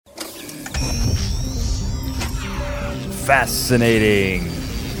fascinating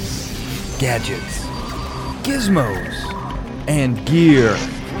gadgets, gizmos, and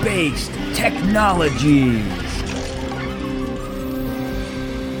gear-based technologies.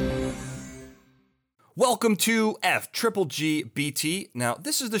 Welcome to FGGBT. Now,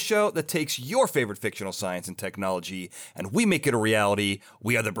 this is the show that takes your favorite fictional science and technology, and we make it a reality.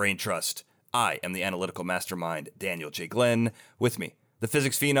 We are the Brain Trust. I am the analytical mastermind, Daniel J. Glenn. With me, the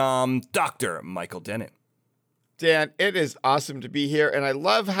physics phenom, Dr. Michael Dennett. Dan, it is awesome to be here, and I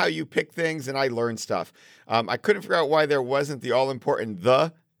love how you pick things and I learn stuff. I couldn't figure out why there wasn't the all-important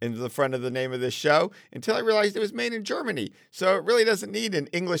 "the" in the front of the name of this show until I realized it was made in Germany, so it really doesn't need an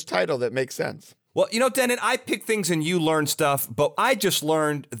English title that makes sense. Well, you know, Dennett, I pick things and you learn stuff, but I just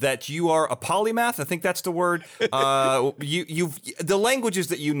learned that you are a polymath. I think that's the word. The languages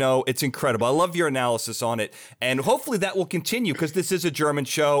that you know, it's incredible. I love your analysis on it, and hopefully that will continue because this is a German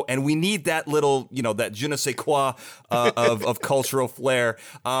show, and we need that little, that je ne sais quoi of cultural flair.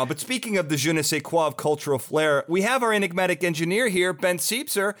 But speaking of the je ne sais quoi of cultural flair, we have our enigmatic engineer here, Ben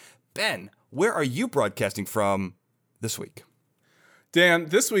Siepser. Ben, where are you broadcasting from this week? Dan,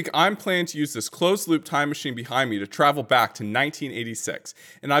 this week I'm planning to use this closed-loop time machine behind me to travel back to 1986.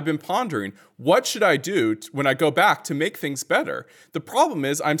 And I've been pondering, what should I do when I go back to make things better? The problem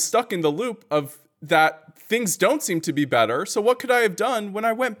is I'm stuck in the loop of that things don't seem to be better, so what could I have done when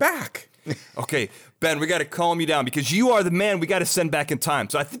I went back? Okay, Ben, we got to calm you down because you are the man we got to send back in time.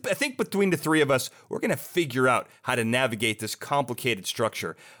 So I think between the three of us, we're going to figure out how to navigate this complicated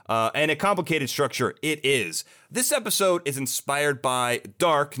structure. And a complicated structure it is. This episode is inspired by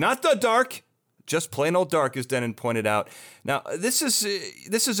Dark, not the Dark, just plain old Dark, as Denon pointed out. Now, this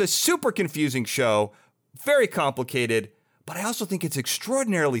is a super confusing show, very complicated, but I also think it's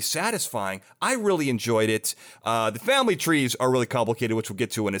extraordinarily satisfying. I really enjoyed it. The family trees are really complicated, which we'll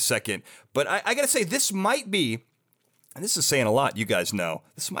get to in a second. But I got to say, this might be, and this is saying a lot, you guys know,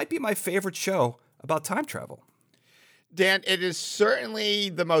 this might be my favorite show about time travel. Dan, it is certainly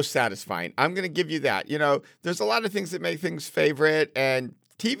the most satisfying. I'm going to give you that. There's a lot of things that make things favorite, and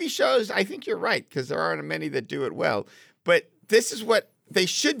TV shows, I think you're right, because there aren't many that do it well. But this is what they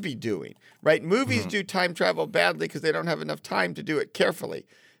should be doing, right? Movies do time travel badly because they don't have enough time to do it carefully.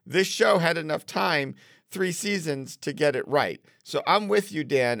 This show had enough time, 3 seasons, to get it right. So I'm with you,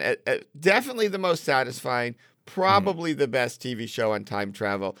 Dan. Definitely the most satisfying, probably the best TV show on time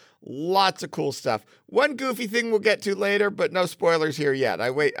travel. Lots of cool stuff. One goofy thing we'll get to later, but no spoilers here yet.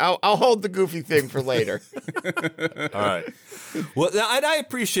 I'll hold the goofy thing for later. All right. Well, I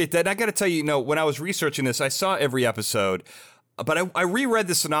appreciate that. And I got to tell you, when I was researching this, I saw every episode. But I reread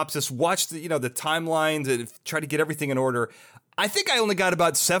the synopsis, watched the timelines, and tried to get everything in order. I think I only got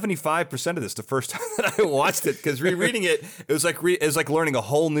about 75% of this the first time that I watched it, because rereading it, it was like learning a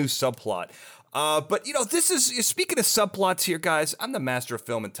whole new subplot. But this is, speaking of subplots here, guys, I'm the master of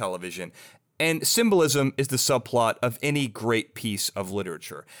film and television. And symbolism is the subplot of any great piece of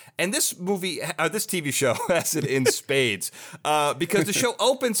literature. And this this TV show has it in spades. Because the show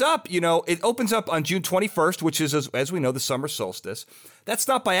opens up, it opens up on June 21st, which is, as we know, the summer solstice. That's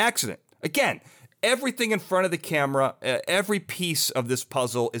not by accident. Again, everything in front of the camera, every piece of this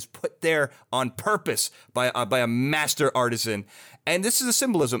puzzle is put there on purpose by a master artisan. And this is a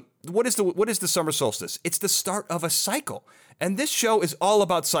symbolism. What is the summer solstice? It's the start of a cycle. And this show is all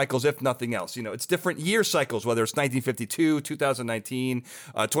about cycles, if nothing else. It's different year cycles, whether it's 1952, 2019,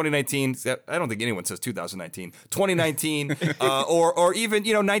 2019. I don't think anyone says 2019, 2019, or even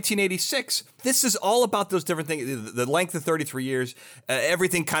 1986. This is all about those different things. The length of 33 years,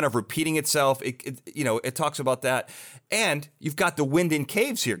 everything kind of repeating itself. It talks about that. And you've got the wind in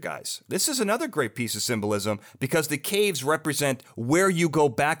caves here, guys. This is another great piece of symbolism because the caves represent where you go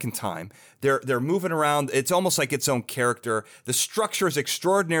back in time. They're moving around. It's almost like its own character. The structure is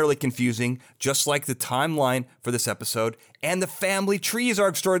extraordinarily confusing, just like the timeline for this episode. And the family trees are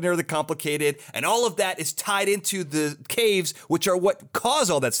extraordinarily complicated. And all of that is tied into the caves, which are what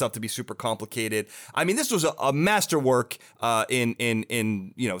cause all that stuff to be super complicated. I mean, this was a masterwork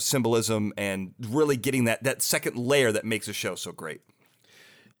in symbolism and really getting that second layer that makes a show so great.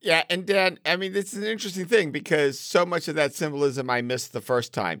 Yeah, and Dan, I mean, this is an interesting thing because so much of that symbolism I missed the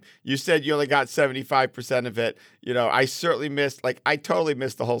first time. You said you only got 75% of it. I certainly I totally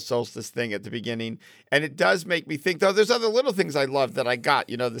missed the whole solstice thing at the beginning. And it does make me think, though, there's other little things I love that I got.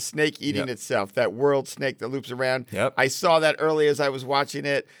 The snake eating itself, that world snake that loops around. Yep. I saw that early as I was watching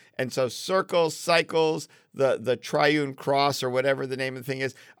it. And so circles, cycles, the triune cross or whatever the name of the thing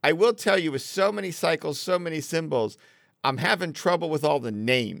is. I will tell you, with so many cycles, so many symbols, I'm having trouble with all the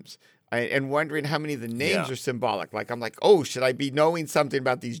names and wondering how many of the names are symbolic. I'm like, oh, should I be knowing something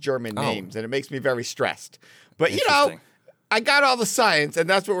about these German names? And it makes me very stressed. But, I got all the science, and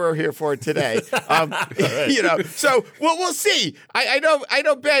that's what we're here for today. You know, so we'll see. I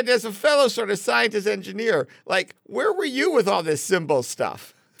know, Ben, as a fellow sort of scientist engineer, like, where were you with all this symbol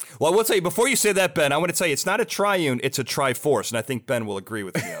stuff? Well, I will tell you, before you say that, Ben, I want to tell you, it's not a triune, it's a triforce, and I think Ben will agree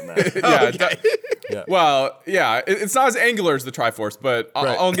with me on that. Yeah. Well, yeah, it's not as angular as the Triforce, but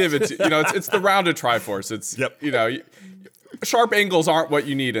I'll give it to you. Know, it's the rounded Triforce. It's, you know, sharp angles aren't what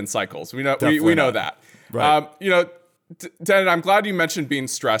you need in cycles. We know we know that. Right. You know, Dan, I'm glad you mentioned being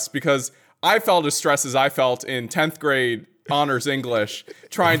stressed, because I felt as stressed as I felt in 10th grade honors English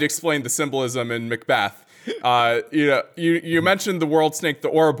trying to explain the symbolism in Macbeth. You know, you mentioned the world snake, the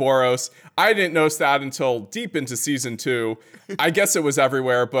Ouroboros. I didn't notice that until deep into season 2. I guess it was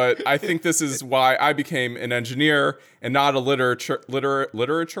everywhere, but I think this is why I became an engineer and not a literaturist,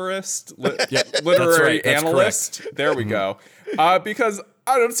 literary analyst. Correct. There we go. Because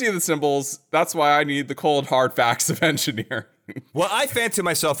I don't see the symbols. That's why I need the cold, hard facts of engineering. Well, I fancy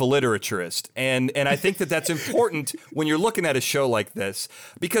myself a literaturist, and I think that that's important when you're looking at a show like this,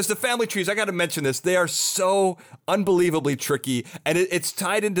 because the family trees, I got to mention this, they are so unbelievably tricky, and it's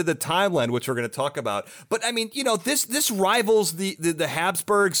tied into the timeline, which we're going to talk about. But I mean, you know, this rivals the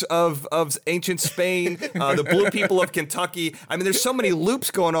Habsburgs of ancient Spain, the Blue People of Kentucky. I mean, there's so many loops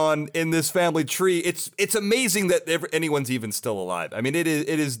going on in this family tree. It's amazing that anyone's even still alive. I mean, it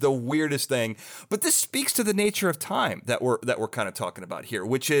is the weirdest thing. But this speaks to the nature of time that we're kind of talking about here,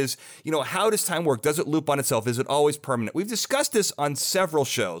 which is, you know, how does time work? Does it loop on itself? Is it always permanent? We've discussed this on several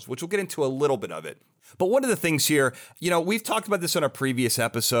shows, which we'll get into a little bit of it. But one of the things here, you know, we've talked about this on a previous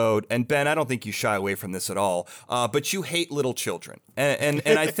episode, and Ben, I don't think you shy away from this at all, but you hate little children. And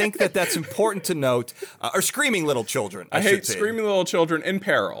I think that that's important to note, or screaming little children, I hate screaming little children in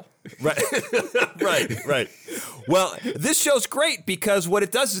peril. Right. right. Well, this show's great because what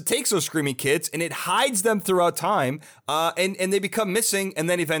it does is it takes those screaming kids and it hides them throughout time, and they become missing and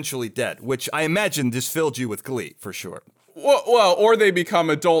then eventually dead, which I imagine just filled you with glee, for sure. Well, or they become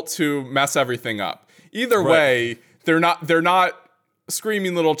adults who mess everything up. Either way, they're not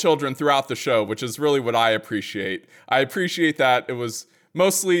screaming little children throughout the show, which is really what I appreciate. I appreciate that it was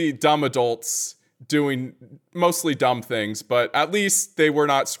mostly dumb adults doing mostly dumb things, but at least they were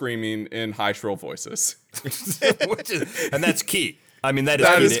not screaming in high, shrill voices. And that's key. I mean, that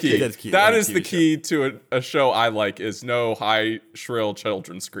is key. That is the key to a show I like, is no high, shrill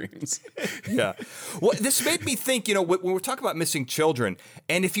children screams. Yeah. Well, this made me think, you know, when we're talking about missing children,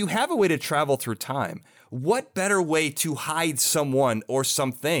 and if you have a way to travel through time, what better way to hide someone or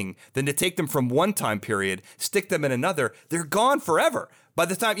something than to take them from one time period, stick them in another? They're gone forever. By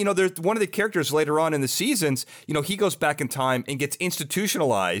the time, you know, there's one of the characters later on in the seasons, you know, he goes back in time and gets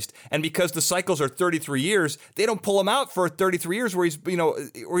institutionalized. And because the cycles are 33 years, they don't pull him out for 33 years where he's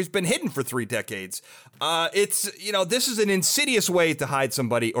been hidden for 3 decades. It's, you know, this is an insidious way to hide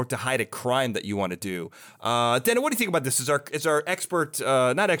somebody or to hide a crime that you want to do. Dana, what do you think about this? Is our expert,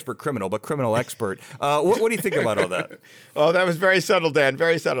 not expert criminal, but criminal expert. What do you think about all that? Oh, that was very subtle, Dan.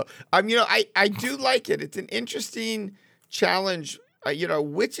 Very subtle. You know, I do like it. It's an interesting challenge. You know,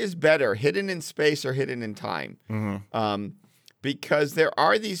 which is better, hidden in space or hidden in time? Mm-hmm. Because there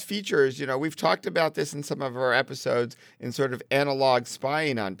are these features, you know, we've talked about this in some of our episodes in sort of analog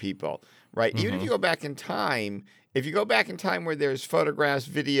spying on people, right? Mm-hmm. Even if you go back in time, where there's photographs,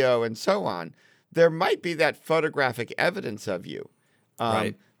 video, and so on, there might be that photographic evidence of you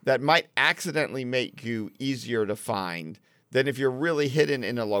that might accidentally make you easier to find than if you're really hidden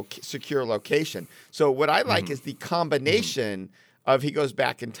in a secure location. So what I like is the combination of he goes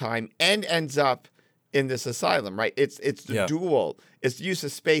back in time and ends up in this asylum, right? It's the dual. It's the use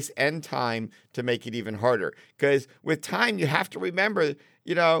of space and time to make it even harder. Because with time, you have to remember,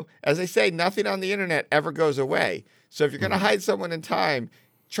 you know, as I say, nothing on the internet ever goes away. So if you're going to hide someone in time,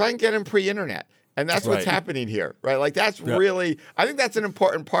 try and get them pre-internet. And that's what's happening here, right? Like that's really, I think that's an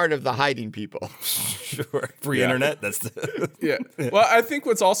important part of the hiding people. Sure. Pre-internet, that's the... Well, I think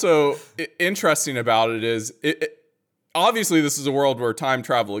what's also interesting about it is, obviously, this is a world where time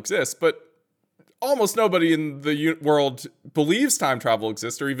travel exists, but almost nobody in the world believes time travel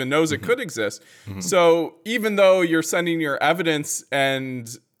exists or even knows it could exist. Mm-hmm. So even though you're sending your evidence and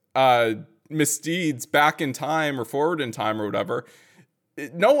misdeeds back in time or forward in time or whatever,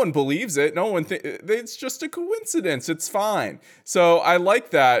 no one believes it. No one it's just a coincidence. It's fine. So I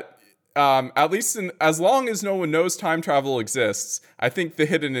like that. At least as long as no one knows time travel exists, I think the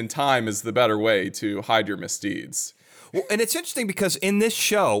hidden in time is the better way to hide your misdeeds. Well, and it's interesting because in this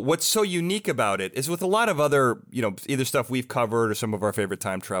show, what's so unique about it is with a lot of other, you know, either stuff we've covered or some of our favorite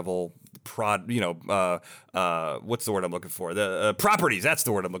time travel what's the word I'm looking for? The properties. That's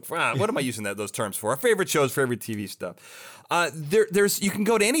the word I'm looking for. What am I using those terms for? Our favorite shows, favorite TV stuff. There's you can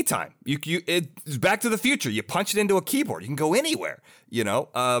go to any time. It's Back to the Future. You punch it into a keyboard. You can go anywhere.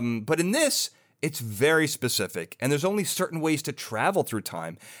 But in this, it's very specific, and there's only certain ways to travel through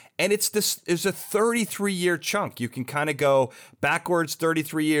time. And it's a 33-year chunk. You can kind of go backwards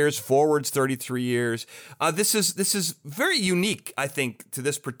 33 years, forwards 33 years. This is very unique, I think, to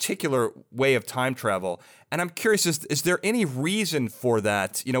this particular way of time travel. And I'm curious, is there any reason for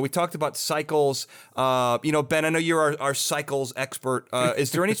that? We talked about cycles. Ben, I know you're our cycles expert.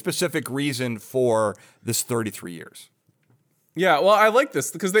 Is there any specific reason for this 33 years? Yeah, well, I like this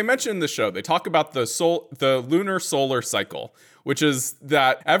because they mention in the show, they talk about the lunar solar cycle, which is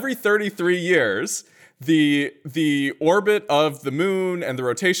that every 33 years, the orbit of the moon and the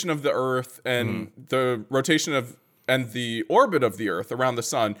rotation of the Earth and the rotation of and the orbit of the Earth around the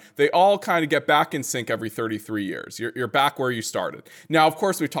sun, they all kind of get back in sync every 33 years. You're back where you started. Now, of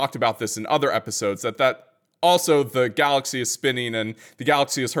course, we've talked about this in other episodes, that also the galaxy is spinning and the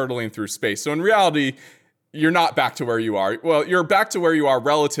galaxy is hurtling through space. So in reality, you're not back to where you are. Well, you're back to where you are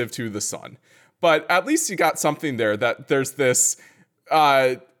relative to the sun. But at least you got something there, that there's this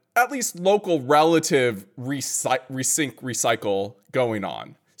at least local relative recycle going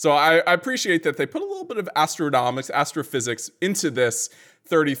on. So I appreciate that they put a little bit of astrophysics into this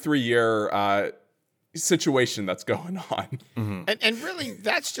 33-year situation that's going on. Mm-hmm. And really,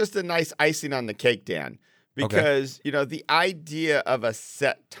 that's just a nice icing on the cake, Dan. Because, the idea of a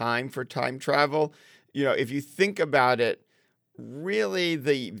set time for time travel, if you think about it, really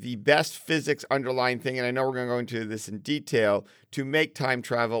the best physics underlying thing, and I know we're going to go into this in detail, to make time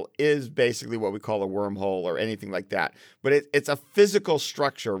travel is basically what we call a wormhole or anything like that. But it's a physical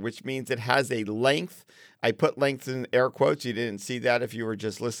structure, which means it has a length. I put length in air quotes. You didn't see that if you were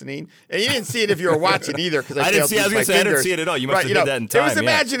just listening. And you didn't see it if you were watching either, because I didn't see it at all. You must have did that in time. It was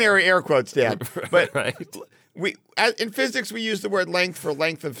imaginary air quotes, Dan. But right. In physics, we use the word length for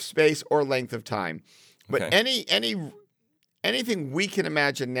length of space or length of time. But anything we can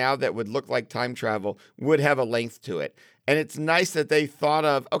imagine now that would look like time travel would have a length to it. And it's nice that they thought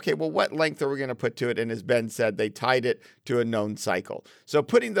of, okay, well, what length are we going to put to it? And as Ben said, they tied it to a known cycle. So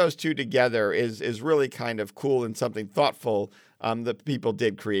putting those two together is really kind of cool and something thoughtful that people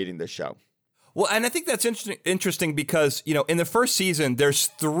did creating the show. Well, and I think that's interesting because, in the first season, there's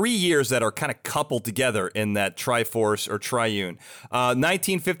 3 years that are kind of coupled together in that Triforce or Triune.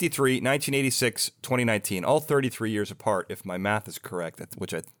 1953, 1986, 2019, all 33 years apart, if my math is correct,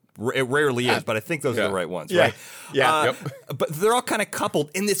 which it rarely is, but I think those are the right ones, right? Yeah. But they're all kind of coupled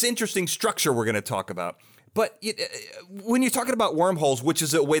in this interesting structure we're going to talk about. But when you're talking about wormholes, which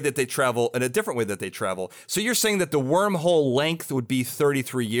is a way that they travel and a different way that they travel, so you're saying that the wormhole length would be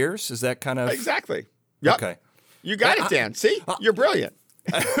 33 years? Is that kind of... Exactly. Yep. Okay. You got it, Dan. See? You're brilliant.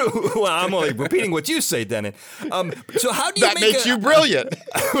 Well, I'm only repeating what you say, Denon. So how do you that makes you brilliant.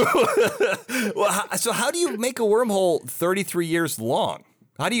 Well, so how do you make a wormhole 33 years long?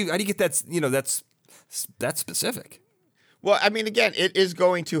 How do you get that, that's specific? Well, I mean, again, it is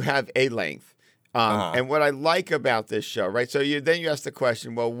going to have a length. And what I like about this show, right? So you ask the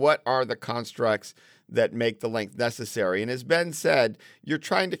question, well, what are the constructs that make the length necessary? And as Ben said, you're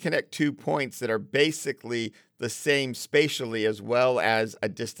trying to connect 2 points that are basically the same spatially as well as a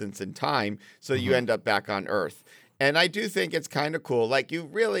distance in time, so you end up back on Earth. And I do think it's kind of cool. Like, you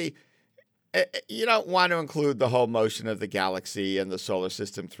don't want to include the whole motion of the galaxy and the solar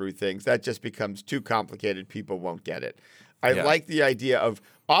system through things. That just becomes too complicated. People won't get it. I like the idea of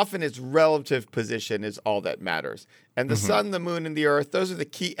often its relative position is all that matters. And the sun, the moon, and the earth, those are the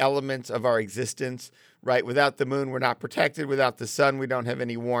key elements of our existence, right? Without the moon, we're not protected. Without the sun, we don't have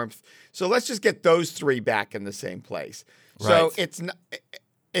any warmth. So let's just get those three back in the same place. Right. So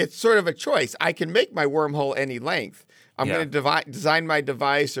it's sort of a choice. I can make my wormhole any length. I'm going to design my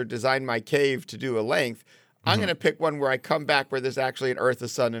device or design my cave to do a length. I'm going to pick one where I come back where there's actually an earth, a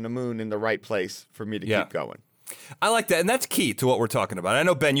sun, and a moon in the right place for me to keep going. I like that. And that's key to what we're talking about. I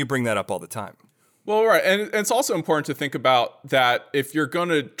know, Ben, you bring that up all the time. Well, right. And it's also important to think about that if you're going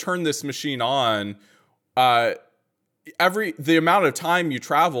to turn this machine on, the amount of time you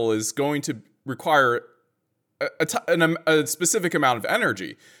travel is going to require a specific amount of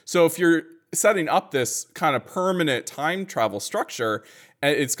energy. So if you're setting up this kind of permanent time travel structure,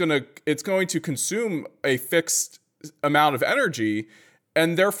 it's going to consume a fixed amount of energy,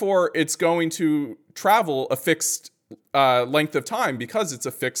 and therefore it's going to travel a fixed length of time because it's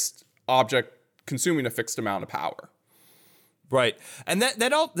a fixed object consuming a fixed amount of power. Right, and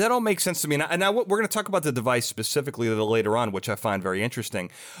that all makes sense to me. And we're going to talk about the device specifically a little later on, which I find very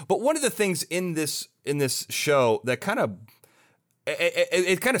interesting. But one of the things in this show that kind of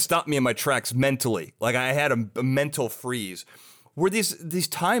it kind of stopped me in my tracks mentally, like I had a mental freeze, were these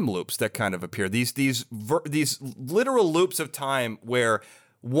time loops that kind of appear. These literal loops of time where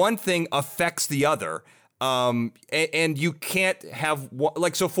one thing affects the other, and you can't have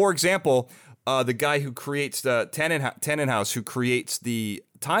like, so. For example. The guy who creates the Tannenhouse, who creates the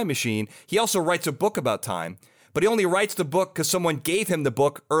time machine, he also writes a book about time, but he only writes the book because someone gave him the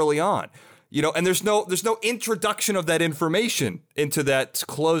book early on, and there's no introduction of that information into that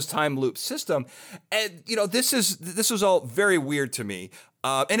closed time loop system, and this was all very weird to me.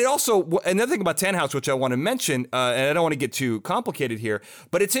 And it also, another thing about Tannenhouse, which I want to mention, and I don't want to get too complicated here,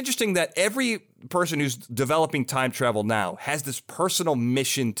 but it's interesting that every person who's developing time travel now has this personal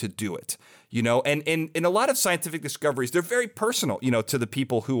mission to do it. And in a lot of scientific discoveries, they're very personal, to the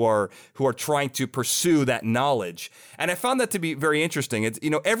people who are trying to pursue that knowledge. And I found that to be very interesting. It's,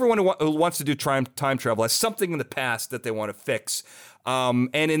 everyone who wants to do time travel has something in the past that they want to fix. And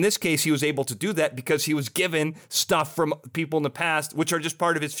in this case, he was able to do that because he was given stuff from people in the past, which are just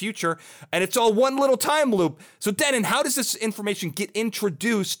part of his future. And it's all one little time loop. So, Denon, how does this information get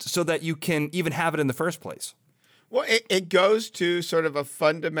introduced so that you can even have it in the first place? Well, it goes to sort of a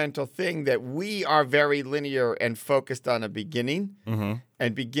fundamental thing that we are very linear and focused on a beginning,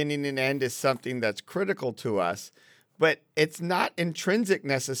 and beginning and end is something that's critical to us, but it's not intrinsic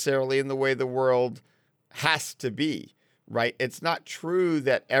necessarily in the way the world has to be, right? It's not true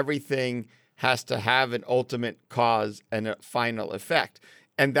that everything has to have an ultimate cause and a final effect,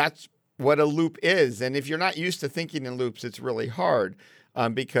 and that's what a loop is. And if you're not used to thinking in loops, it's really hard.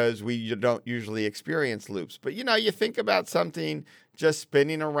 Because we don't usually experience loops. But, you think about something just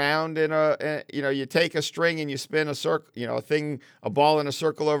spinning around you take a string and you spin a circle, a ball in a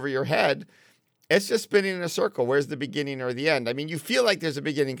circle over your head. It's just spinning in a circle. Where's the beginning or the end? I mean, you feel like there's a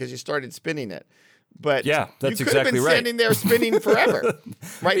beginning because you started spinning it. But yeah, that's you could have been standing there spinning forever,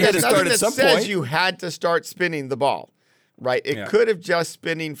 right? There's nothing that says you had to start spinning the ball, right? It could have just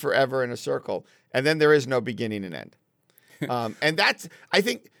spinning forever in a circle, and then there is no beginning and end. And that's, I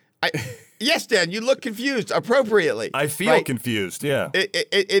think, yes, Dan, you look confused appropriately. I feel confused, yeah.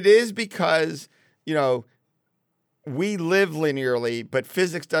 It is because, we live linearly, but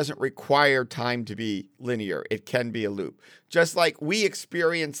physics doesn't require time to be linear. It can be a loop. Just like we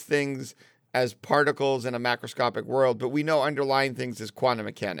experience things as particles in a macroscopic world, but we know underlying things as quantum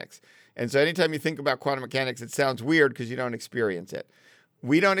mechanics. And so anytime you think about quantum mechanics, it sounds weird because you don't experience it.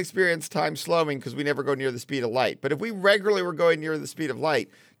 We don't experience time slowing because we never go near the speed of light. But if we regularly were going near the speed of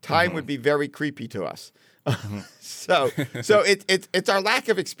light, time would be very creepy to us. So it's our lack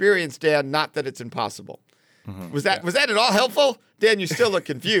of experience, Dan, not that it's impossible. Was that at all helpful? Dan, you still look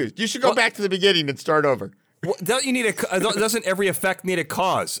confused. You should go back to the beginning and start over. Well, don't you need doesn't every effect need a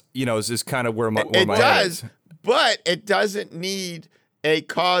cause? Is kind of where my it my does, but it doesn't need a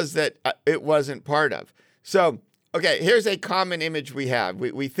cause that it wasn't part of. So. Okay, here's a common image we have.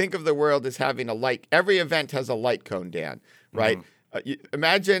 We think of the world as having a light. Every event has a light cone, Dan, right?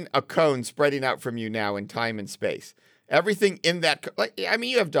 Imagine a cone spreading out from you now in time and space. Everything in that,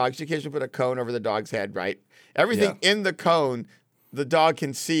 you have dogs. You occasionally put a cone over the dog's head, right? Everything in the cone, the dog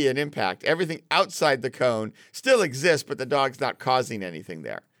can see and impact. Everything outside the cone still exists, but the dog's not causing anything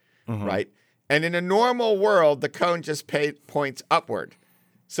there, right? And in a normal world, the cone just points upward.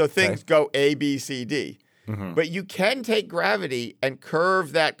 So things go A, B, C, D. But you can take gravity and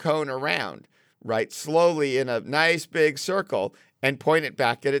curve that cone around, right, slowly in a nice big circle and point it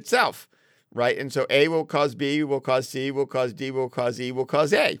back at itself, right? And so A will cause B, will cause C, will cause D, will cause E, will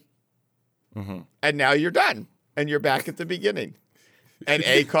cause A. And now you're done, and you're back at the beginning. And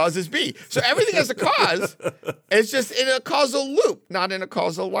A causes B. So everything has a cause. It's just in a causal loop, not in a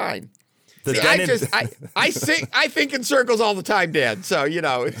causal line. I think in circles all the time, Dan. So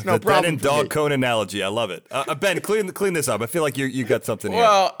it's no problem. The dog cone analogy, I love it. Ben, clean this up. I feel like you got something here.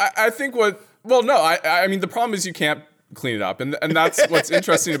 Well, I think I mean the problem is you can't clean it up, and that's what's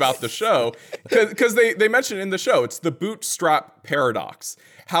interesting about the show because they mention in the show it's the bootstrap paradox.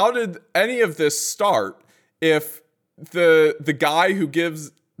 How did any of this start if the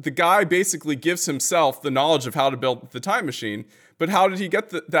guy basically gives himself the knowledge of how to build the time machine? But how did he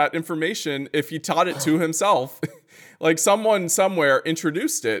get that information if he taught it to himself? Like someone somewhere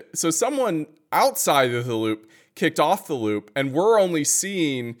introduced it. So someone outside of the loop kicked off the loop, and we're only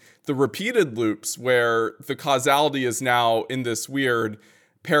seeing the repeated loops where the causality is now in this weird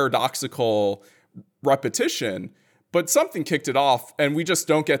paradoxical repetition. but something kicked it off, and we just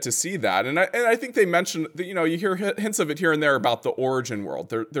don't get to see that. And I think they mentioned that, you hear hints of it here and there about the origin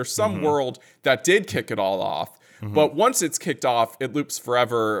world. There's some world that did kick it all off, but once it's kicked off, it loops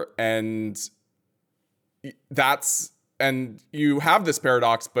forever, and you have this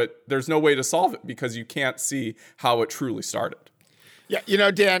paradox, but there's no way to solve it because you can't see how it truly started.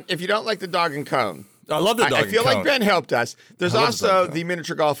 Yeah, Dan, if you don't like the dog and cone, I love the dog and cone. I feel like Ben helped us. There's also the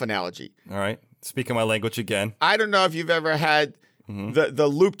miniature golf analogy. All right. Speaking my language again. I don't know if you've ever had the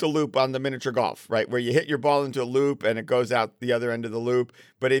loop-to-loop on the miniature golf, right? Where you hit your ball into a loop and it goes out the other end of the loop.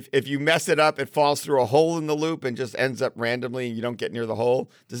 But if you mess it up, it falls through a hole in the loop and just ends up randomly and you don't get near the hole.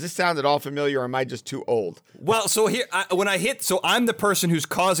 Does this sound at all familiar, or am I just too old? Well, so here, I'm the person who's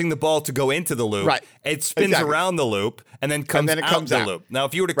causing the ball to go into the loop. Right. It spins around the loop and then comes out the loop. Now,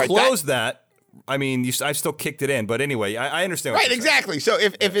 if you were to close that, I mean, I still kicked it in, but anyway, I understand what you're saying. Exactly. So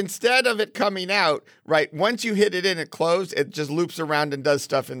if instead of it coming out, once you hit it in, it closed, it just loops around and does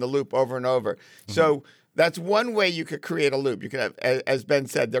stuff in the loop over and over. So that's one way you could create a loop. You could have, as Ben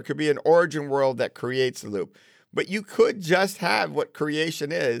said, there could be an origin world that creates the loop. But you could just have what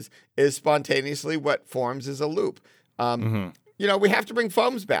creation is spontaneously what forms as a loop. We have to bring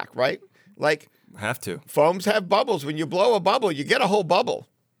foams back, right? Have to. Foams have bubbles. When you blow a bubble, you get a whole bubble.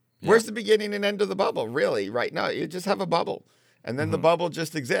 Yeah. Where's the beginning and end of the bubble, really? Right now, you just have a bubble. And then the bubble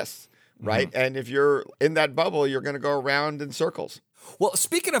just exists, right? And if you're in that bubble, you're going to go around in circles. Well,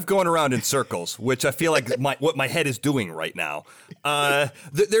 speaking of going around in circles, which I feel like what my head is doing right now,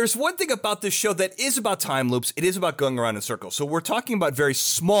 there's one thing about this show that is about time loops. It is about going around in circles. So we're talking about very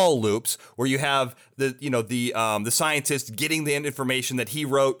small loops where you have the scientist getting the information that he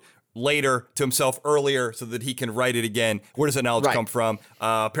wrote later to himself earlier so that he can write it again. Where does that knowledge come from?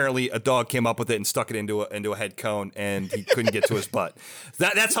 Apparently a dog came up with it and stuck it into a head cone and he couldn't get to his butt.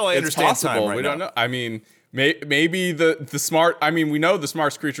 That's how I understand time right now. We don't know. I mean, maybe the smart, we know the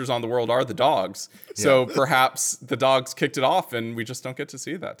smartest creatures on the world are the dogs. So perhaps the dogs kicked it off and we just don't get to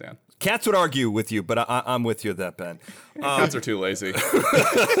see that, Dan. Cats would argue with you, but I'm with you that, Ben. Cats are too lazy.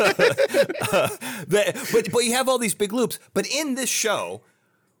 But you have all these big loops. But in this show,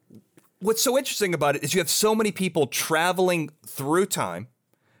 what's so interesting about it is you have so many people traveling through time,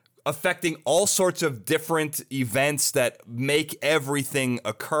 affecting all sorts of different events that make everything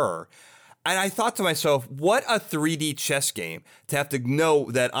occur. And I thought to myself, what a 3D chess game to have to know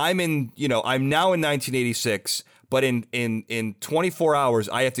that I'm now in 1986, but in 24 hours,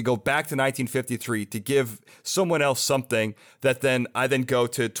 I have to go back to 1953 to give someone else something that I then go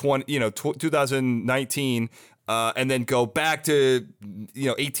to 2019 and then go back to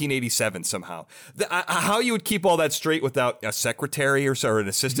 1887 somehow. How you would keep all that straight without a secretary or an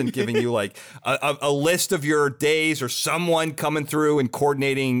assistant giving you like a list of your days or someone coming through and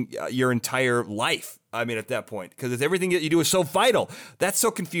coordinating your entire life. I mean, at that point, because everything that you do is so vital. That's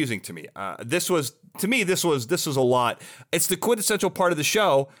so confusing to me. This was a lot. It's the quintessential part of the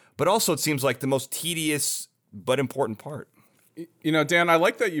show, but also it seems like the most tedious but important part. Dan, I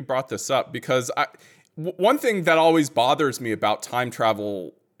like that you brought this up because one thing that always bothers me about time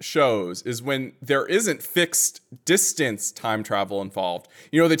travel shows is when there isn't fixed distance time travel involved.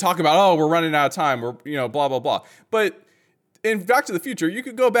 They talk about, we're running out of time, we're, blah, blah, blah. But in Back to the Future, you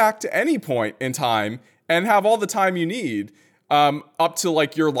could go back to any point in time and have all the time you need up to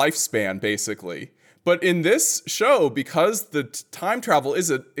like your lifespan, basically. But in this show, because the time travel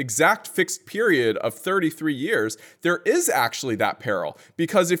is an exact fixed period of 33 years, there is actually that peril.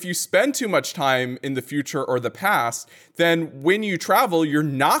 Because if you spend too much time in the future or the past, then when you travel, you're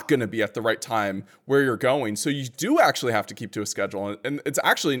not going to be at the right time where you're going. So you do actually have to keep to a schedule. And it's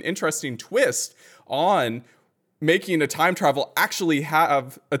actually an interesting twist on making a time travel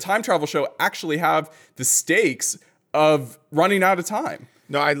show actually have the stakes of running out of time.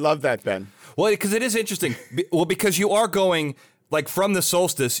 No, I love that, Ben. Well, because it is interesting. Well, because you are going like from the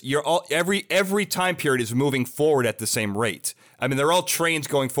solstice, every time period is moving forward at the same rate. I mean, they're all trains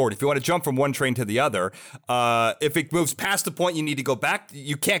going forward. If you want to jump from one train to the other, if it moves past the point you need to go back,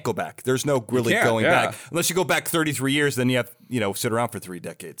 you can't go back. There's no really going back unless you go back 33 years. Then you have sit around for 3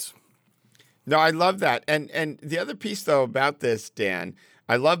 decades. No, I love that. And the other piece though about this, Dan,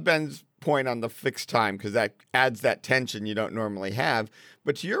 I love Ben's point on the fixed time because that adds that tension you don't normally have.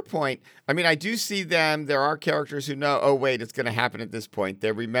 But to your point, I mean, I do see them. There are characters who know, oh, wait, it's going to happen at this point.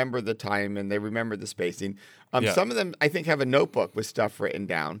 They remember the time and they remember the spacing. Some of them, I think, have a notebook with stuff written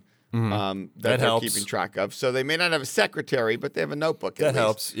down that they're helps. keeping track of. So they may not have a secretary, but they have a notebook. That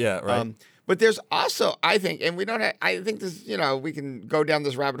helps. Yeah, right. But there's also, I think, and I think this, we can go down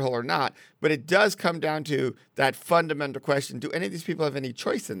this rabbit hole or not, but it does come down to that fundamental question. Do any of these people have any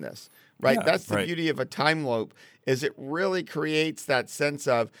choice in this? right? Yeah, That's the right. beauty of a time loop, is it really creates that sense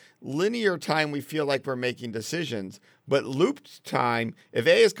of linear time. We feel like we're making decisions, but looped time, if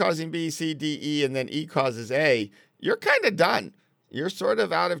A is causing B, C, D, E, and then E causes A, you're kind of done. You're sort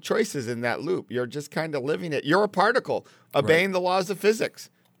of out of choices in that loop. You're just kind of living it. You're a particle obeying the laws of physics.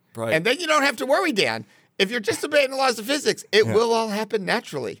 Right. And then you don't have to worry, Dan. If you're just obeying the laws of physics, it will all happen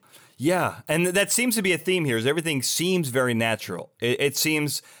naturally. Yeah, and that seems to be a theme here. Is everything seems very natural. It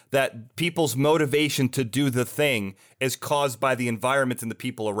seems that people's motivation to do the thing is caused by the environment and the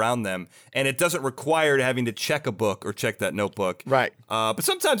people around them, and it doesn't require having to check a book or check that notebook. Right. But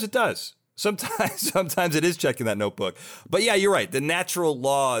sometimes it does. Sometimes it is checking that notebook. But yeah, you're right. The natural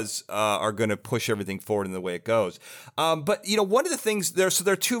laws are going to push everything forward in the way it goes. But, one of the things, there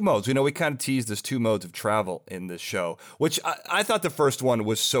are two modes. We kind of teased this 2 modes of travel in this show, which I thought the first one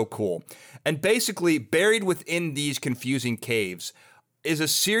was so cool. And basically, buried within these confusing caves is a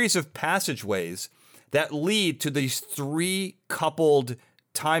series of passageways that lead to these 3 coupled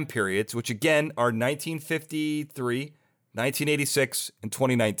time periods, which again are 1953, 1986, and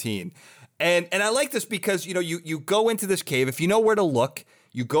 2019. And I like this because, you go into this cave. If you know where to look,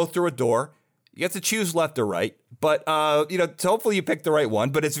 you go through a door. You have to choose left or right. But, so hopefully you pick the right one.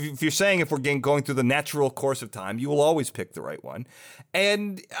 But if you're saying if we're going through the natural course of time, you will always pick the right one.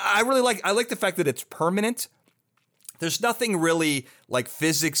 And I like the fact that it's permanent. There's nothing really like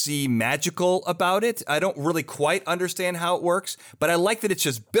physicsy magical about it. I don't really quite understand how it works, but I like that it's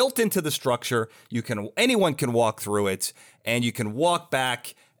just built into the structure. Anyone can walk through it, and you can walk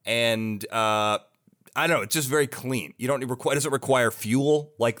back. And I don't know, it's just very clean. It doesn't require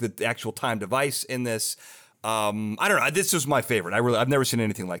fuel like the actual time device in this. I don't know. This was my favorite. I've never seen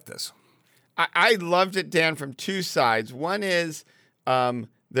anything like this. I loved it, Dan, from 2 sides. One is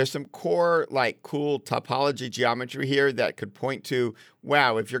there's some core, cool topology geometry here that could point to,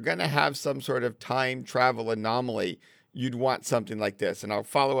 wow, if you're going to have some sort of time travel anomaly, you'd want something like this. And I'll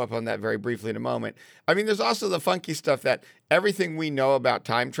follow up on that very briefly in a moment. I mean, there's also the funky stuff that everything we know about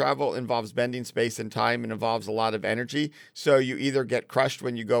time travel involves bending space and time and involves a lot of energy. So you either get crushed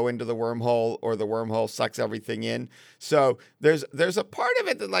when you go into the wormhole or the wormhole sucks everything in. So there's a part of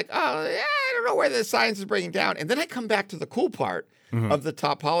it that I don't know where the science is breaking down. And then I come back to the cool part of the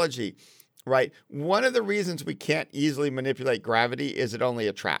topology, right? One of the reasons we can't easily manipulate gravity is it only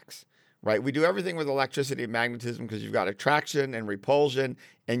attracts. Right, we do everything with electricity and magnetism because you've got attraction and repulsion,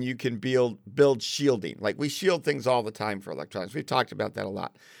 and you can build shielding. Like we shield things all the time for electrons. We've talked about that a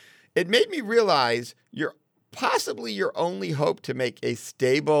lot. It made me realize possibly your only hope to make a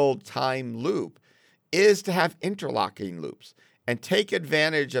stable time loop is to have interlocking loops and take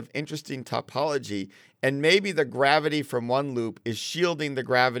advantage of interesting topology. And maybe the gravity from one loop is shielding the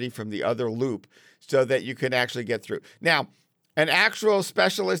gravity from the other loop so that you can actually get through. Now, an actual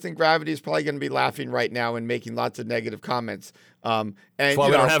specialist in gravity is probably going to be laughing right now and making lots of negative comments. And That's why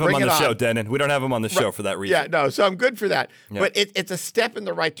we don't have him on the show, Denon. We don't have him on the show for that reason. Yeah, no, so I'm good for that. Yeah. But it's a step in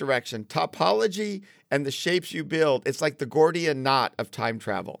the right direction. Topology and the shapes you build, it's like the Gordian knot of time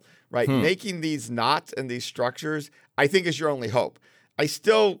travel, right? Making these knots and these structures, I think, is your only hope. I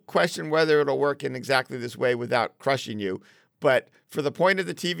still question whether it'll work in exactly this way without crushing you. But for the point of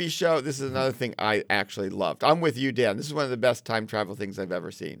the TV show, this is another thing I actually loved. I'm with you, Dan. This is one of the best time travel things I've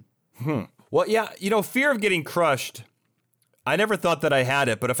ever seen. Well, yeah, fear of getting crushed. I never thought that I had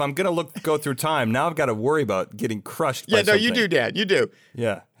it, but if I'm going to go through time, now I've got to worry about getting crushed by something. You do, Dan. You do.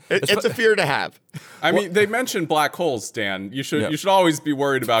 Yeah. It's a fear to have. I mean, they mentioned black holes, Dan. You should always be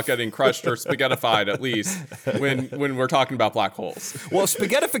worried about getting crushed or spaghettified, at least when we're talking about black holes. Well,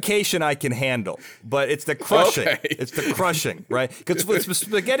 spaghettification I can handle, but it's the crushing. Okay. It's the crushing, right? Because with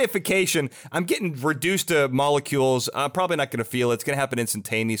spaghettification, I'm getting reduced to molecules. I'm probably not going to feel it. It's going to happen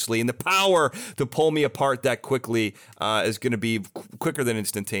instantaneously, and the power to pull me apart that quickly is going to be quicker than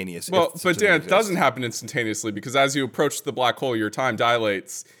instantaneous. Well, but Dan, it doesn't happen instantaneously because as you approach the black hole, your time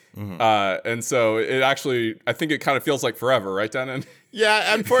dilates. And so it actually, I think it kind of feels like forever, right, Denon?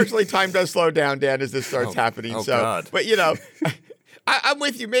 Yeah, unfortunately, time does slow down, Dan, as this starts happening. God. But I'm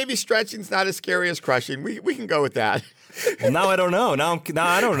with you. Maybe stretching's not as scary as crushing. We can go with that. Well, now I don't know. Now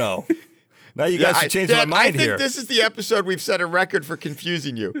I don't know. Now you guys should change my mind here. I think this is the episode we've set a record for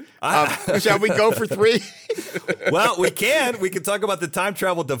confusing you. Shall we go for 3? Well, we can. We can talk about the time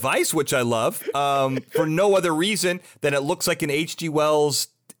travel device, which I love, for no other reason than it looks like an H.G. Wells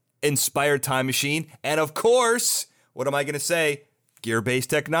inspired time machine. And of course, what am I going to say? Gear-based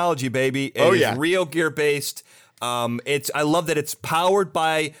technology, baby. It is real gear-based. I love that it's powered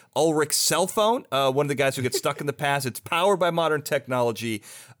by Ulrich's cell phone, one of the guys who gets stuck in the past. It's powered by modern technology,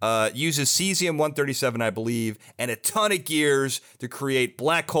 uses cesium-137, I believe, and a ton of gears to create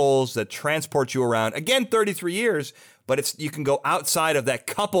black holes that transport you around. Again, 33 years, but you can go outside of that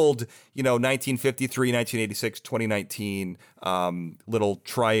coupled, 1953, 1986, 2019 little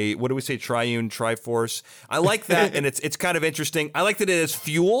triune, triforce. I like that, and it's kind of interesting. I like that it is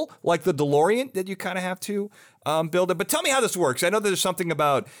fuel, like the DeLorean, that you kind of have to build it. But tell me how this works. I know there's something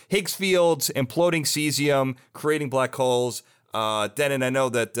about Higgs fields, imploding cesium, creating black holes. Denon, I know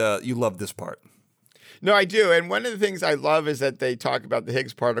that you love this part. No, I do. And one of the things I love is that they talk about the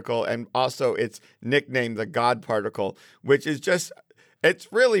Higgs particle, and also it's nicknamed the God particle, which is just,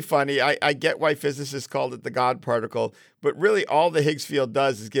 it's really funny. I get why physicists called it the God particle, but really all the Higgs field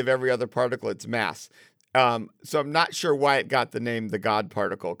does is give every other particle its mass. So I'm not sure why it got the name the God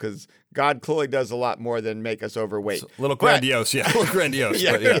particle, because God clearly does a lot more than make us overweight. It's a little grandiose, yeah. A little grandiose.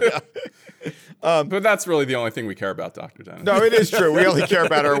 Yeah. But that's really the only thing we care about, Dr. Denon. No, it is true. We only care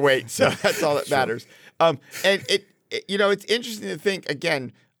about our weight, so that's all that matters. And it's interesting to think,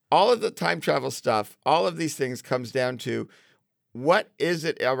 again, all of the time travel stuff, all of these things comes down to what is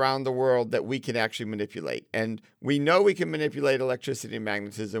it around the world that we can actually manipulate? And we know we can manipulate electricity and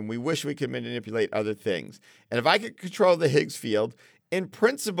magnetism. We wish we could manipulate other things. And if I could control the Higgs field, in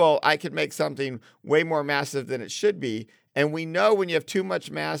principle, I could make something way more massive than it should be. And we know when you have too much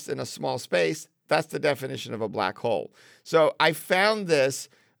mass in a small space, that's the definition of a black hole. So I found this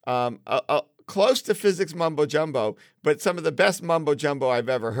close to physics mumbo jumbo, but some of the best mumbo jumbo I've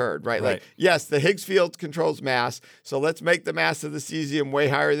ever heard, right? Like, yes, the Higgs field controls mass, so let's make the mass of the cesium way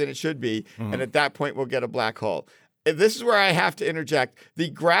higher than it should be, and at that point we'll get a black hole. And this is where I have to interject.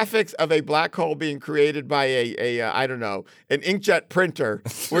 The graphics of a black hole being created by an inkjet printer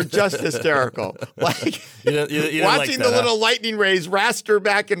were just hysterical. Like you didn't watching like that, the little lightning rays raster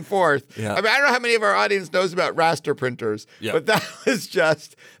back and forth. Yeah. I mean, I don't know how many of our audience knows about raster printers, but that was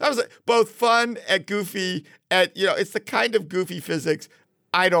like both fun and goofy. And, it's the kind of goofy physics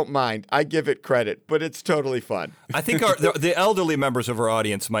I don't mind. I give it credit, but it's totally fun. I think the elderly members of our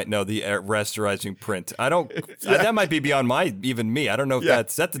audience might know the rasterizing print. I don't. That might be beyond even me. I don't know if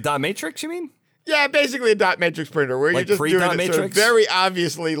that's the dot matrix. You mean? Yeah, basically a dot matrix printer where Like you're just doing it sort of very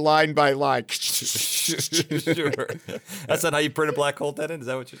obviously line by line. Sure. That's not how you print a black hole, Denon? Is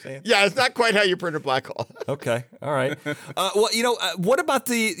that what you're saying? Yeah, it's not quite how you print a black hole. Okay. All right. What about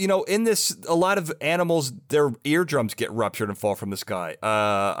in this, a lot of animals, their eardrums get ruptured and fall from the sky.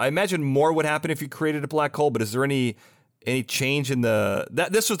 I imagine more would happen if you created a black hole, but is there any change in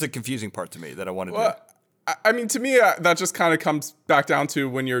this was the confusing part to me that I wanted to. I mean, to me, that just kind of comes back down to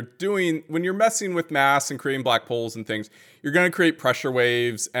when you're messing with mass and creating black holes and things, you're going to create pressure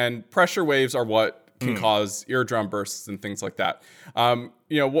waves, and pressure waves are what can cause eardrum bursts and things like that. One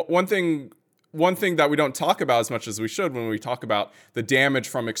thing that we don't talk about as much as we should when we talk about the damage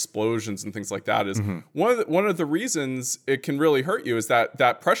from explosions and things like that is one of the reasons it can really hurt you is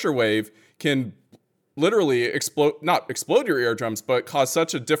that pressure wave can literally not explode your eardrums, but cause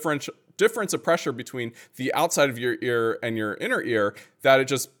such a difference of pressure between the outside of your ear and your inner ear that it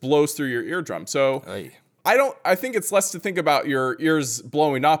just blows through your eardrum. So I think it's less to think about your ears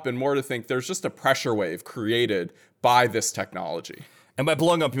blowing up and more to think there's just a pressure wave created by this technology. And by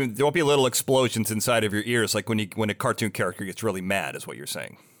blowing up, there won't be little explosions inside of your ears like when a cartoon character gets really mad, is what you're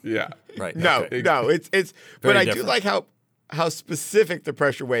saying. Yeah. Right. No, okay. it's Very but I different. do like how specific the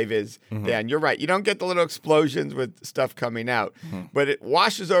pressure wave is, Dan. You're right. You don't get the little explosions with stuff coming out, but it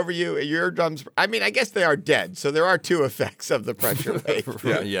washes over you. Your eardrums, I mean, I guess they are dead. So there are two effects of the pressure wave.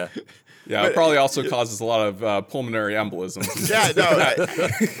 Yeah. Yeah, it probably also causes a lot of pulmonary embolisms. Yeah, no.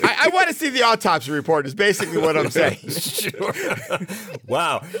 I want to see the autopsy report is basically what I'm saying. Sure.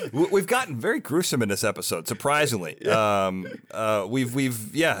 Wow. We've gotten very gruesome in this episode, surprisingly. It's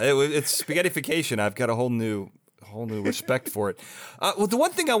spaghettification. I've got a whole new respect for it. Well, the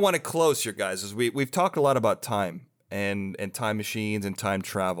one thing I want to close here, guys, is we've talked a lot about time and time machines and time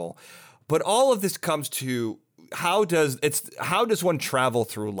travel, but all of this comes to how does one travel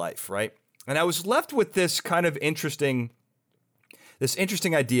through life, right? And I was left with this kind of interesting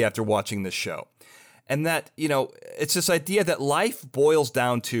idea after watching this show. And that, it's this idea that life boils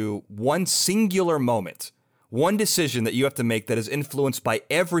down to one singular moment, one decision that you have to make that is influenced by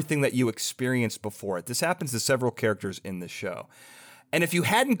everything that you experienced before it. This happens to several characters in this show. And if you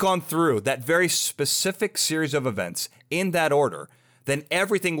hadn't gone through that very specific series of events in that order, then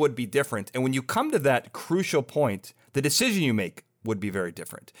everything would be different. And when you come to that crucial point, the decision you make would be very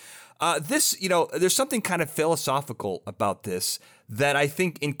different. This, there's something kind of philosophical about this that I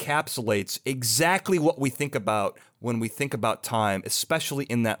think encapsulates exactly what we think about when we think about time, especially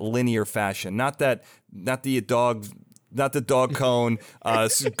in that linear fashion. Not the dog cone,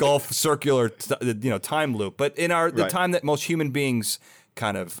 golf circular, time loop, but in the time that most human beings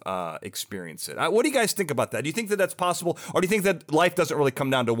kind of experience it. What do you guys think about that? Do you think that that's possible, or do you think that life doesn't really come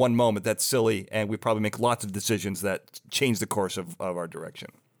down to one moment that's silly, and we probably make lots of decisions that change the course of our direction?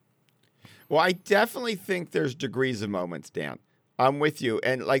 Well, I definitely think there's degrees of moments, Dan. I'm with you.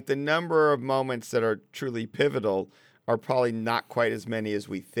 And like the number of moments that are truly pivotal are probably not quite as many as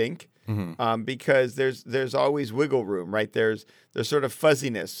we think. Because there's always wiggle room, right? There's sort of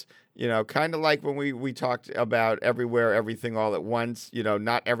fuzziness, kind of like when we talked about everywhere, everything all at once.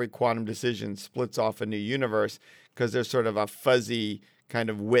 Not every quantum decision splits off a new universe because there's sort of a fuzzy kind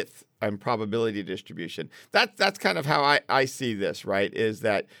of width and probability distribution. That's kind of how I see this, right? Is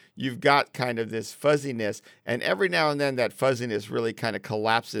that you've got kind of this fuzziness, and every now and then that fuzziness really kind of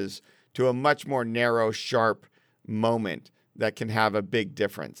collapses to a much more narrow, sharp moment that can have a big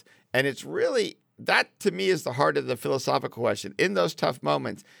difference. And it's really, that to me is the heart of the philosophical question. In those tough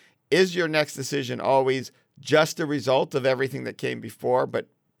moments, is your next decision always just a result of everything that came before but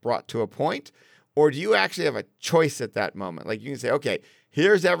brought to a point? Or do you actually have a choice at that moment? Like you can say, okay,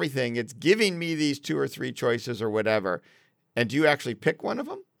 here's everything. It's giving me these 2 or 3 choices or whatever. And do you actually pick one of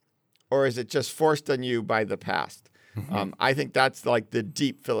them? Or is it just forced on you by the past? I think that's like the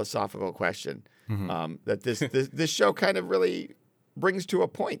deep philosophical question that this show kind of really brings to a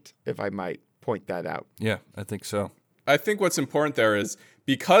point, if I might point that out. Yeah, I think so. I think what's important there is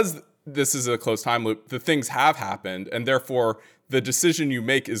because this is a closed time loop, the things have happened, and therefore the decision you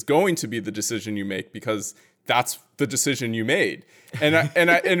make is going to be the decision you make because that's the decision you made. And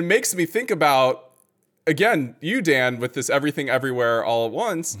it makes me think about, again, you, Dan, with this everything everywhere all at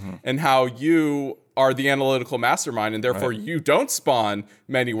once, and how you are the analytical mastermind, and therefore you don't spawn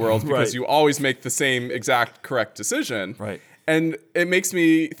many worlds because you always make the same exact correct decision. Right. And it makes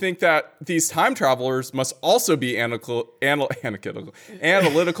me think that these time travelers must also be analytical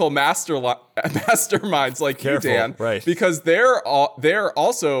masterminds like you, Dan, right? Because they're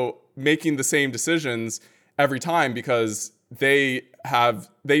also making the same decisions every time because they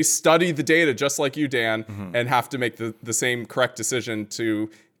study the data just like you, Dan, and have to make the same correct decision to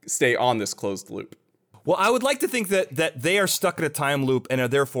stay on this closed loop. Well, I would like to think that they are stuck in a time loop and are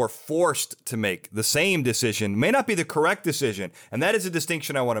therefore forced to make the same decision. May not be the correct decision, and that is a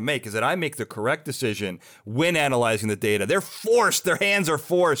distinction I want to make, is that I make the correct decision when analyzing the data. They're forced, their hands are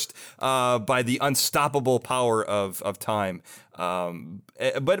forced by the unstoppable power of time.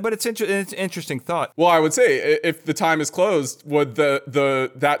 But it's an interesting thought. Well, I would say if the time is closed, would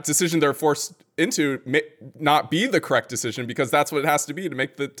that decision they're forced into not be the correct decision because that's what it has to be to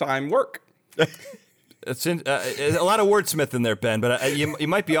make the time work? It's a lot of wordsmith in there, Ben, but you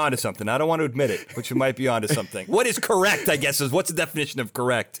might be onto something. I don't want to admit it, but you might be onto something. What is correct, I guess, is what's the definition of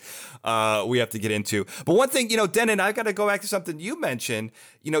correct we have to get into. But one thing, Denon, I got to go back to something you mentioned.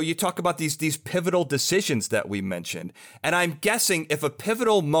 You talk about these pivotal decisions that we mentioned. And I'm guessing if a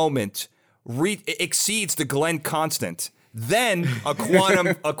pivotal moment exceeds the Glenn constant, then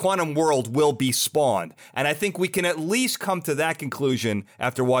a quantum world will be spawned. And I think we can at least come to that conclusion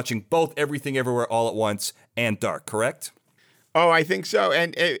after watching both Everything Everywhere All at Once and Dark, correct? Oh, I think so.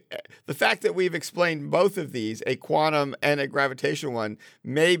 And the fact that we've explained both of these, a quantum and a gravitational one,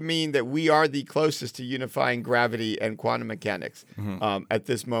 may mean that we are the closest to unifying gravity and quantum mechanics at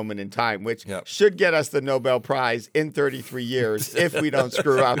this moment in time, which should get us the Nobel Prize in 33 years if we don't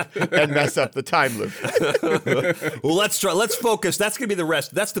screw up and mess up the time loop. Well, let's try. Let's focus. That's going to be the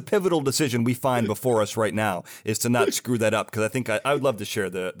rest. That's the pivotal decision we find before us right now, is to not screw that up, because I think I would love to share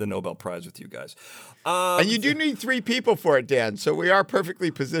the Nobel Prize with you guys. And you do need 3 people for it, Dan, so we are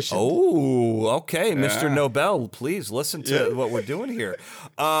perfectly positioned. Oh, okay. Mr. Nobel, please listen to what we're doing here.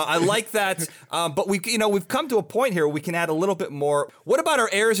 I like that. But we've come to a point here where we can add a little bit more. What about our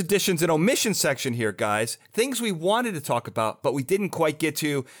errors, additions, and omissions section here, guys? Things we wanted to talk about, but we didn't quite get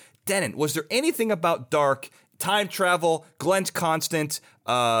to. Denon, was there anything about Dark, time travel, Glenn's constant,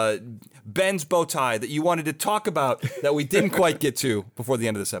 Ben's bow tie that you wanted to talk about that we didn't quite get to before the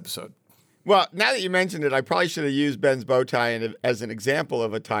end of this episode? Well, now that you mentioned it, I probably should have used Ben's bow tie as an example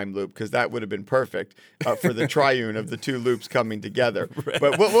of a time loop, because that would have been perfect for the triune of the 2 loops coming together.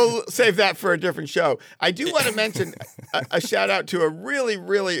 But we'll save that for a different show. I do want to mention a shout out to a really,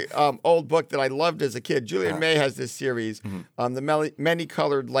 really old book that I loved as a kid. Julian May has this series, The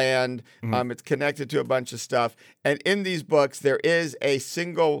Many-Colored Land. It's connected to a bunch of stuff. And in these books, there is a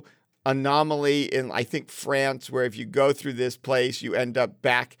single anomaly in, I think, France, where if you go through this place, you end up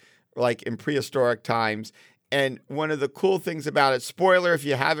back like in prehistoric times. And one of the cool things about it, spoiler if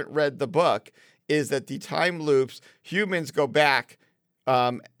you haven't read the book, is that the time loops, humans go back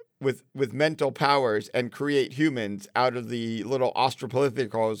with mental powers and create humans out of the little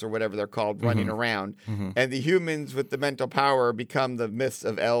Australopithecus or whatever they're called running around. And the humans with the mental power become the myths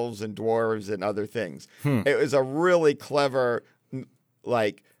of elves and dwarves and other things. It was a really clever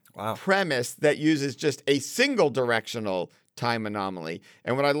premise that uses just a single directional time anomaly.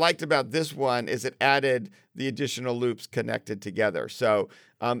 And what I liked about this one is it added the additional loops connected together. So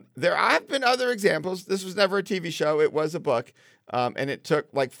there have been other examples. This was never a TV show. It was a book. And it took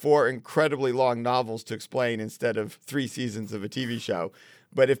like 4 incredibly long novels to explain instead of 3 seasons of a TV show.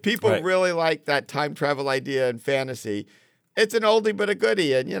 But if people really like that time travel idea and fantasy, it's an oldie but a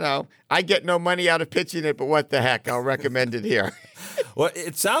goodie. And, you know, I get no money out of pitching it, but what the heck? I'll recommend it here. Well,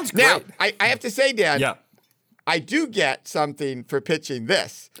 it sounds great. Now, I have to say, Dan, I do get something for pitching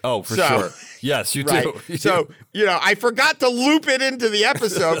this. Oh, for sure. Yes, you do. So, you know, I forgot to loop it into the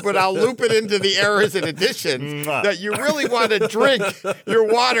episode, but I'll loop it into the errors and additions that you really want to drink your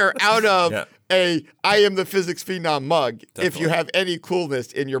water out of I Am the Physics Phenom mug if you have any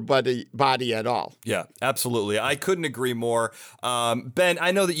coolness in your body at all. Yeah, absolutely. I couldn't agree more. Ben,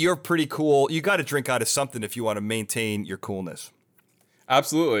 I know that you're pretty cool. You got to drink out of something if you want to maintain your coolness.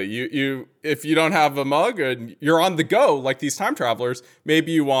 Absolutely. You if you don't have a mug and you're on the go like these time travelers,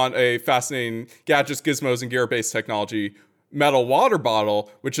 maybe you want a fascinating gadgets, gizmos, and gear-based technology metal water bottle,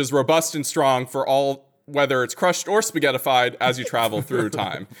 which is robust and strong for all, whether it's crushed or spaghettified as you travel through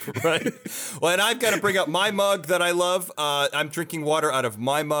time. Right. Well, and I've got to bring up my mug that I love. I'm drinking water out of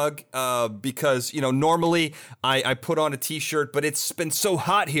my mug because, you know, normally I put on a t-shirt, but it's been so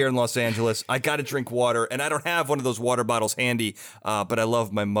hot here in Los Angeles. I got to drink water, and I don't have one of those water bottles handy, but I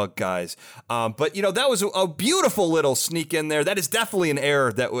love my mug, guys. But, you know, that was a beautiful little sneak in there. That is definitely an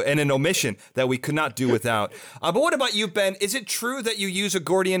error and an omission that we could not do without. But what about you, Ben? Is it true that you use a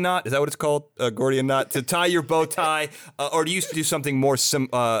Gordian knot? Is that what it's called? A Gordian knot? To tie your bow tie, or do you do something more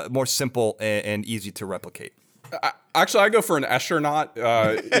simple and easy to replicate? Actually, I go for an Escher knot. You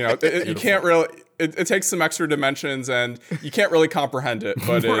know, you can't really. It takes some extra dimensions, and you can't really comprehend it.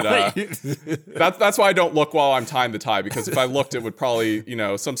 But that's why I don't look while I'm tying the tie, because if I looked, it would probably, you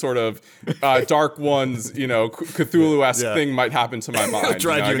know, some sort of Dark Ones, you know, Cthulhu-esque thing might happen to my mind.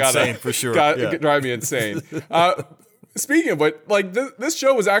 Drive you insane for sure. Drive me insane. Speaking of what, like this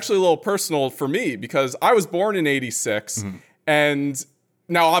show was actually a little personal for me because I was born in 86, and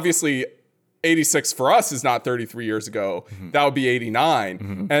now obviously 86 for us is not 33 years ago. That would be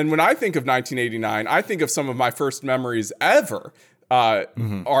 89. And when I think of 1989, I think of some of my first memories ever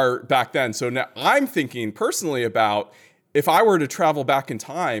are back then. So now I'm thinking personally about if I were to travel back in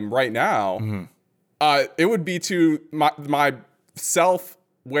time right now, it would be to my self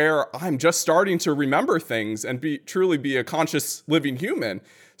where I'm just starting to remember things and truly be a conscious living human.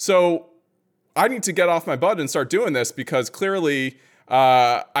 So I need to get off my butt and start doing this because clearly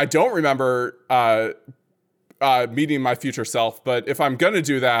I don't remember meeting my future self. But if I'm going to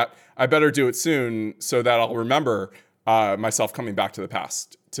do that, I better do it soon so that I'll remember myself coming back to the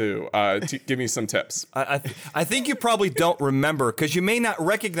past to give me some tips. I think you probably don't remember because you may not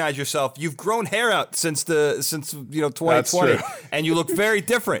recognize yourself. You've grown hair out since 2020, and you look very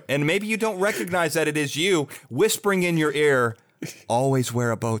different. And maybe you don't recognize that it is you whispering in your ear, "Always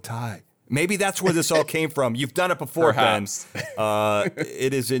wear a bow tie." Maybe that's where this all came from. You've done it before, Perhaps. Ben.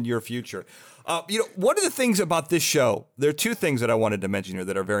 It is in your future. You know, one of the things about this show, there are 2 things that I wanted to mention here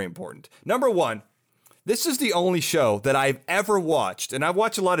that are very important. Number 1. This is the only show that I've ever watched, and I've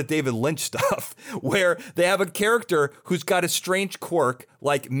watched a lot of David Lynch stuff, where they have a character who's got a strange quirk,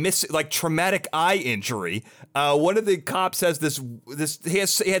 like traumatic eye injury. One of the cops has he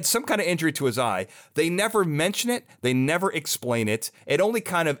had some kind of injury to his eye. They never mention it. They never explain it. It only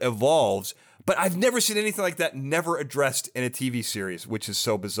kind of evolves. But I've never seen anything like that never addressed in a TV series, which is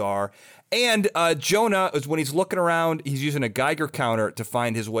so bizarre. And Jonah, is when he's looking around, he's using a Geiger counter to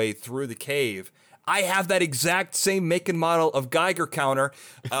find his way through the cave. I have that exact same make and model of Geiger counter,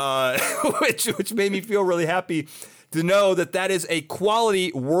 which made me feel really happy to know that is a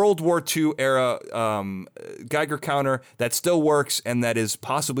quality World War II era Geiger counter that still works and that is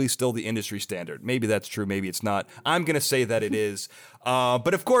possibly still the industry standard. Maybe that's true, maybe it's not. I'm going to say that it is.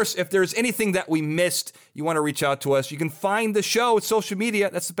 But of course, if there's anything that we missed, you want to reach out to us, you can find the show at social media.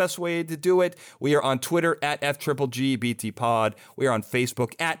 That's the best way to do it. We are on Twitter at FGGBTPod. We are on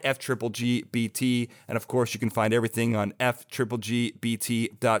Facebook at FGGBT. And of course, you can find everything on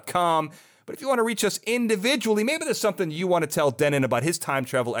FGGBT.com. But if you want to reach us individually, maybe there's something you want to tell Denon about his time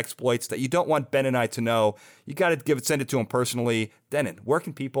travel exploits that you don't want Ben and I to know, you got to send it to him personally. Denon, where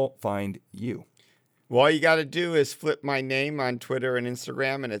can people find you? Well, all you got to do is flip my name on Twitter and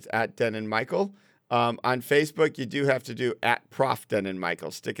Instagram, and it's at Denon Michael. On Facebook, you do have to do at Prof Denon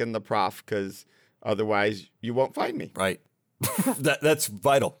Michael. Stick in the prof, because otherwise you won't find me. Right. That's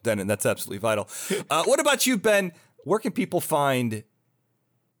vital, Denon. That's absolutely vital. What about you, Ben? Where can people find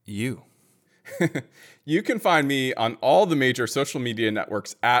you? You can find me on all the major social media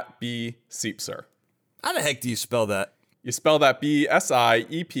networks at bsiepser. How the heck do you spell that? You spell that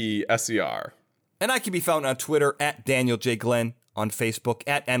BSIEPSER. And I can be found on Twitter at Daniel J. Glenn, on Facebook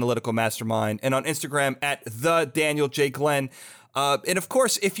at Analytical Mastermind, and on Instagram at The Daniel J. Glenn. And of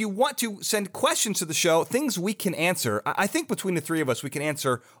course, if you want to send questions to the show, things we can answer, I think between the three of us, we can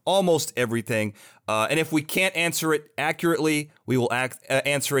answer almost everything. And if we can't answer it accurately, we will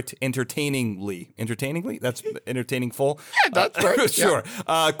answer it entertainingly. Entertainingly? That's entertaining full? Yeah, that's right. Sure.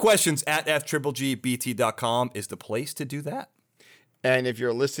 Questions at fgbt.com is the place to do that. And if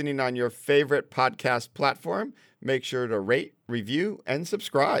you're listening on your favorite podcast platform, make sure to rate, review, and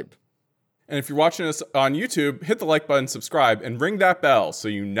subscribe. And if you're watching us on YouTube, hit the like button, subscribe, and ring that bell so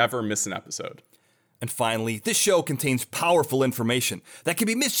you never miss an episode. And finally, this show contains powerful information that can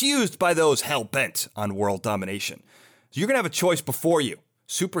be misused by those hell-bent on world domination. So you're going to have a choice before you,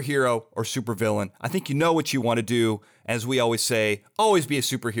 superhero or supervillain. I think you know what you want to do. As we always say, always be a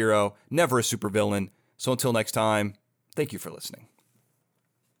superhero, never a supervillain. So until next time, thank you for listening.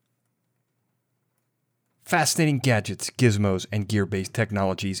 Fascinating Gadgets, Gizmos, and Gear-Based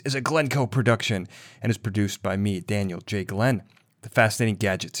Technologies is a Glencoe production and is produced by me, Daniel J. Glenn. The Fascinating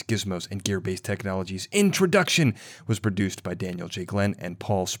Gadgets, Gizmos, and Gear-Based Technologies introduction was produced by Daniel J. Glenn and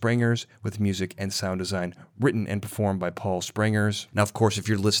Paul Sprangers, with music and sound design written and performed by Paul Sprangers. Now, of course, if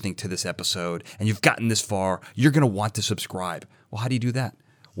you're listening to this episode and you've gotten this far, you're going to want to subscribe. Well, how do you do that?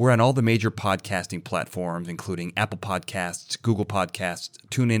 We're on all the major podcasting platforms, including Apple Podcasts, Google Podcasts,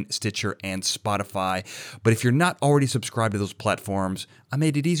 TuneIn, Stitcher, and Spotify. But if you're not already subscribed to those platforms, I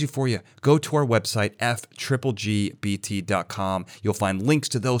made it easy for you. Go to our website, fgbt.com. You'll find links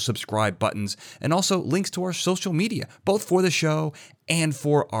to those subscribe buttons and also links to our social media, both for the show and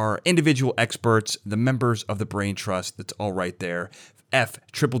for our individual experts, the members of the Brain Trust. That's all right there.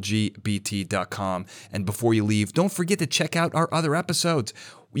 fgbt.com. And before you leave, don't forget to check out our other episodes.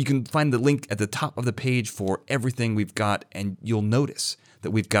 You can find the link at the top of the page for everything we've got, and you'll notice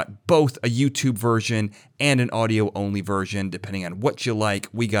that we've got both a YouTube version and an audio-only version. Depending on what you like,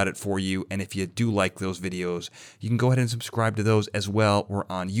 we got it for you. And if you do like those videos, you can go ahead and subscribe to those as well. We're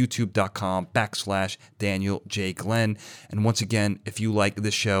on youtube.com/Daniel J. Glenn. And once again, if you like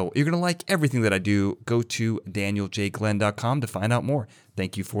this show, you're going to like everything that I do. Go to danieljglenn.com to find out more.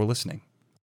 Thank you for listening.